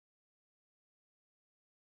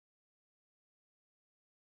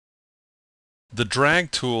The drag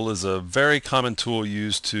tool is a very common tool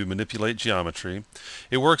used to manipulate geometry.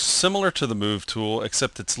 It works similar to the move tool,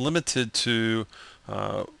 except it's limited to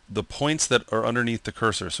the points that are underneath the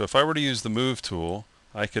cursor. So if I were to use the move tool,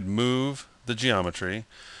 I could move the geometry.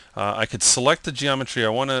 I could select the geometry I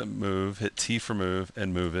want to move, hit T for move,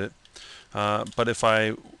 and move it. But if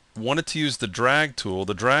I wanted to use the drag tool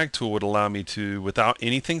would allow me to, without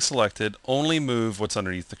anything selected, only move what's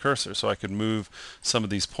underneath the cursor. So I could move some of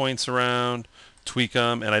these points around, tweak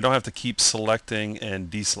them, and I don't have to keep selecting and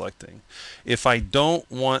deselecting. If I don't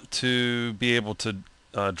want to be able to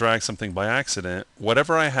drag something by accident,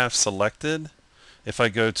 whatever I have selected, if I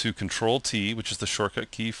go to Control T, which is the shortcut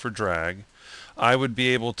key for drag, I would be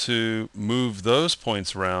able to move those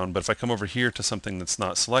points around, but if I come over here to something that's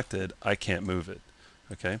not selected, I can't move it.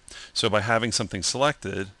 Okay, so by having something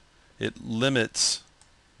selected, it limits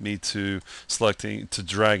me to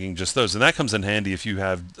dragging just those, and that comes in handy if you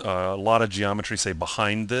have a lot of geometry, say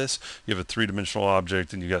behind this. You have a three-dimensional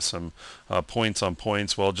object and you got some points on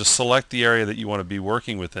points. Well, just select the area that you want to be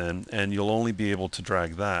working within, and you'll only be able to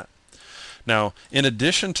drag that. Now, in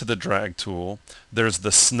addition to the drag tool, there's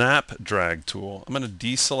the snap drag tool. I'm going to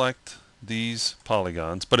deselect these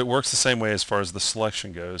polygons, but it works the same way as far as the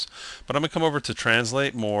selection goes. But I'm going to come over to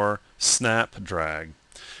Translate More, Snap Drag.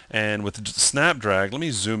 And with the snap drag, let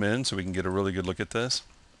me zoom in so we can get a really good look at this.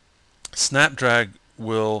 Snap drag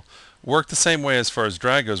will work the same way as far as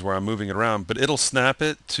drag goes, where I'm moving it around, but it'll snap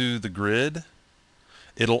it to the grid.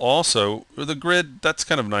 It'll also, the grid, that's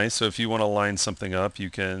kind of nice, so if you want to line something up, you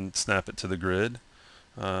can snap it to the grid.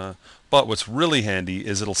 But what's really handy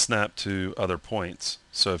is it'll snap to other points.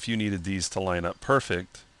 So if you needed these to line up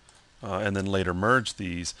perfect, and then later merge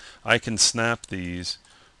these, I can snap these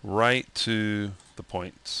right to the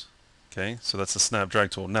points. Okay, so that's the snap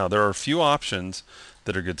drag tool. Now there are a few options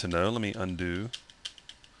that are good to know. Let me undo.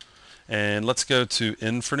 And let's go to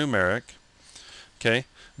N for numeric. Okay,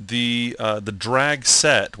 the drag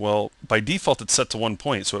set, well, by default it's set to 1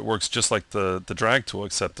 point, so it works just like the drag tool,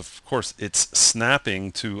 except of course it's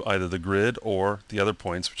snapping to either the grid or the other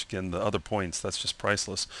points, which again, the other points, that's just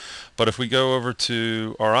priceless. But if we go over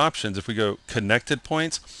to our options, if we go connected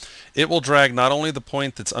points, it will drag not only the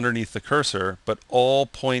point that's underneath the cursor, but all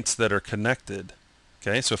points that are connected.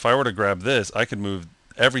 Okay, so if I were to grab this, I could move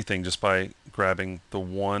everything just by grabbing the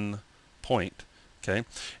 1 point. Okay,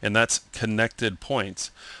 and that's connected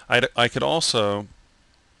points. I could also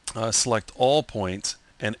select all points,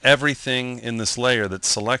 and everything in this layer that's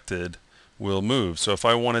selected will move. So if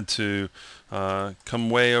I wanted to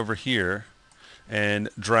come way over here and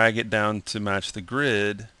drag it down to match the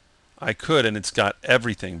grid, I could, and it's got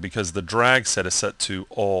everything because the drag set is set to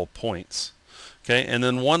all points. Okay, and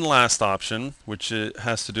then one last option, which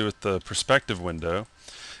has to do with the perspective window,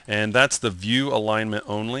 and that's the view alignment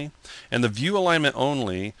only. And the view alignment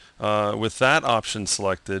only, with that option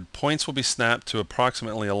selected, points will be snapped to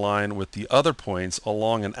approximately align with the other points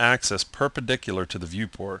along an axis perpendicular to the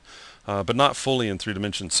viewport, but not fully in 3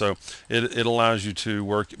 dimensions. So it allows you to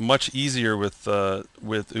work much easier with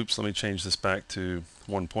oops, let me change this back to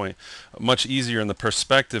 1 point, much easier in the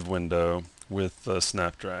perspective window with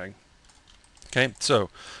snap drag. Okay, so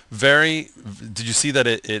did you see that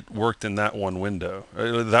it worked in that one window,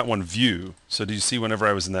 that one view? So did you see whenever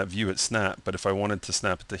I was in that view it snapped, but if I wanted to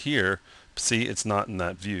snap it to here, see, it's not in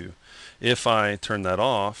that view. If I turn that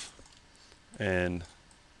off and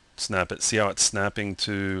snap it, see how it's snapping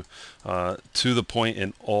to the point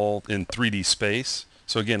in 3D space?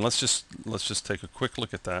 So again, let's just take a quick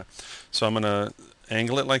look at that. So I'm going to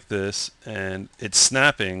angle it like this, and it's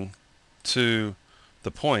snapping to the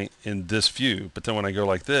point in this view, but then when I go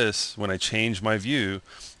like this, when I change my view,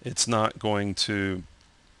 it's not going to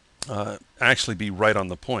actually be right on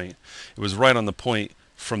the point. It was right on the point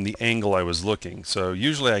from the angle I was looking. So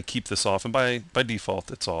usually I keep this off, and by default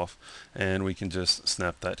it's off, and we can just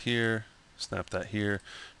snap that here, snap that here.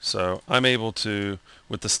 So I'm able to,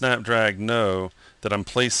 with the snap drag, know that I'm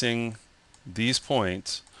placing these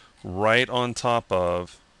points right on top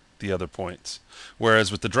of the other points.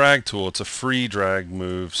 Whereas with the drag tool, it's a free drag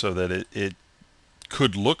move, so that it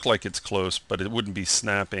could look like it's close, but it wouldn't be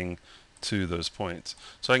snapping to those points.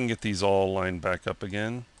 So I can get these all lined back up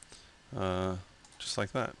again, just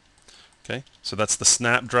like that. Okay, so that's the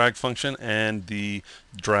snap drag function and the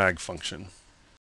drag function.